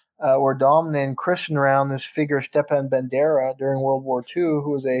were dominating and christened around this figure Stepan Bandera during World War II,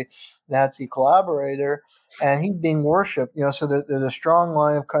 who was a Nazi collaborator, and he's being worshipped. So there's a strong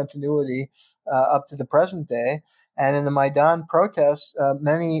line of continuity up to the present day. And in the Maidan protests,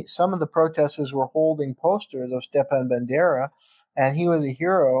 some of the protesters were holding posters of Stepan Bandera, and he was a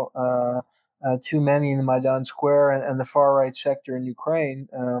hero to many in the Maidan Square and the far right sector in Ukraine,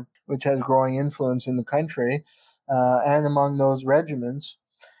 which has growing influence in the country and among those regiments.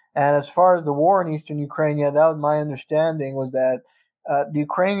 And as far as the war in eastern Ukraine, that was my understanding, was that the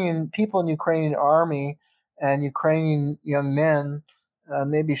Ukrainian people in the Ukrainian army and Ukrainian young men,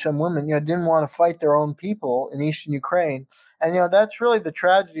 maybe some women, didn't want to fight their own people in eastern Ukraine. And that's really the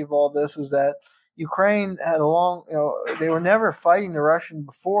tragedy of all this, is that Ukraine had a long, they were never fighting the Russian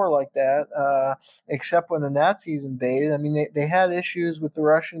before like that, except when the Nazis invaded. I mean, they had issues with the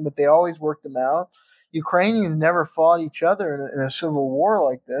Russian, but they always worked them out. Ukrainians never fought each other in a civil war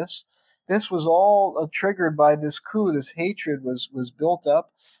like this. This was all triggered by this coup. This hatred was built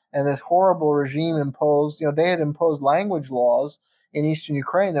up, and this horrible regime imposed. They had imposed language laws in eastern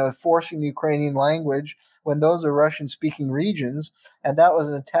Ukraine that was forcing the Ukrainian language when those are Russian-speaking regions, and that was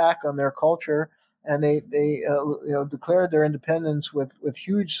an attack on their culture. And they declared their independence with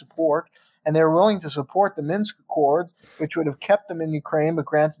huge support, and they were willing to support the Minsk Accords, which would have kept them in Ukraine but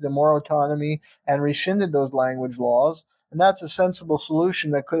granted them more autonomy and rescinded those language laws. And that's a sensible solution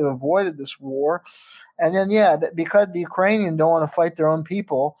that could have avoided this war. And then, because the Ukrainians don't want to fight their own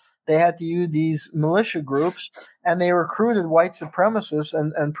people, they had to use these militia groups, and they recruited white supremacists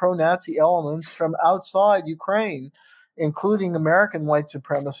and pro-Nazi elements from outside Ukraine, including American white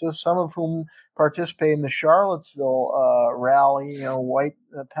supremacists, some of whom participated in the Charlottesville rally, white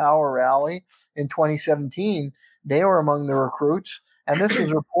power rally in 2017. They were among the recruits. And this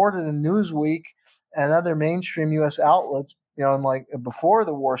was reported in Newsweek and other mainstream U.S. outlets, before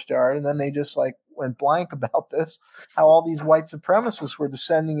the war started. And then they just went blank about this, how all these white supremacists were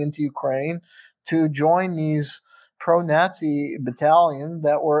descending into Ukraine to join these pro-Nazi battalions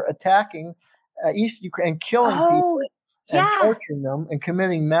that were attacking East Ukraine, killing people and torturing them and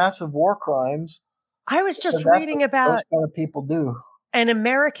committing massive war crimes. I was just reading about those kind of people do. An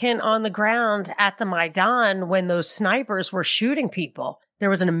American on the ground at the Maidan when those snipers were shooting people. There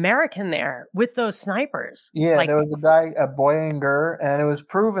was an American there with those snipers. Yeah, there was a guy, a Boyanger, and it was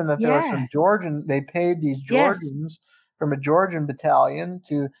proven that there was some Georgian. They paid these Georgians from a Georgian battalion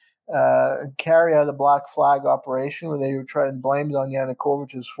to carry out a black flag operation where they would try and blame it on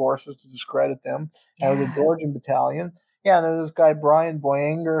Yanukovych's forces to discredit them. And it was a Georgian battalion. Yeah, and there was this guy, Brian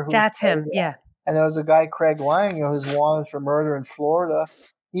Boyanger. That's him, yeah. And there was a guy, Craig Lang, who's wanted for murder in Florida.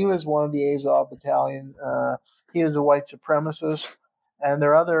 He was one of the Azov battalion. He was a white supremacist. And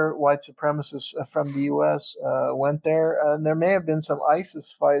there are other white supremacists from the U.S. Went there. And there may have been some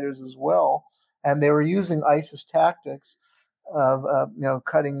ISIS fighters as well. And they were using ISIS tactics of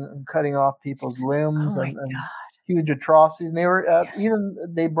cutting off people's limbs and huge atrocities. And they were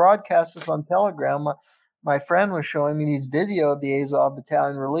they broadcast this on Telegram. My friend was showing me these video the Azov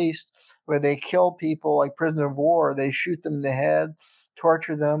battalion released where they kill people like prisoner of war. They shoot them in the head,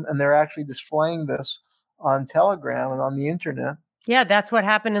 torture them, and they're actually displaying this on Telegram and on the internet. Yeah, that's what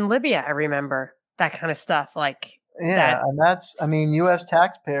happened in Libya. I remember that kind of stuff. And that's, U.S.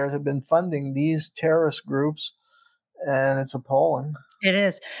 taxpayers have been funding these terrorist groups, and it's appalling. It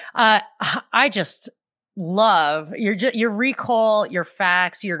is. I just love your recall, your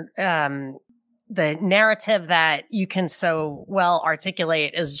facts, your the narrative that you can so well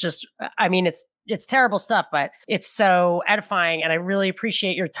articulate is just, it's terrible stuff, but it's so edifying. And I really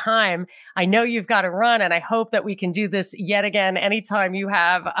appreciate your time. I know you've got to run, and I hope that we can do this yet again. Anytime you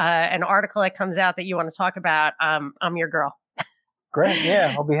have an article that comes out that you want to talk about, I'm your girl. Great.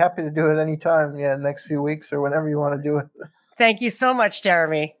 Yeah. I'll be happy to do it anytime. Yeah. Next few weeks or whenever you want to do it. Thank you so much,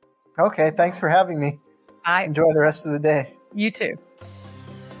 Jeremy. Okay. Thanks for having me. Enjoy the rest of the day. You too.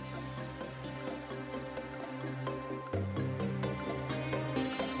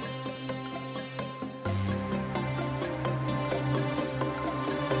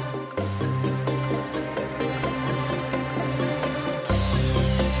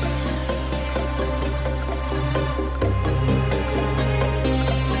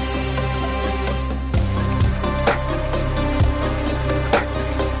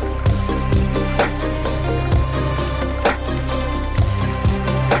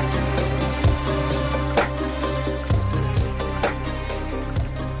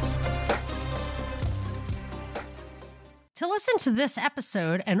 To listen to this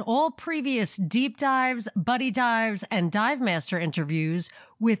episode and all previous deep dives, buddy dives, and Divemaster interviews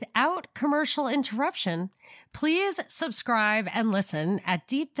without commercial interruption, please subscribe and listen at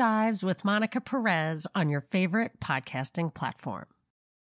Deep Dives with Monica Perez on your favorite podcasting platform.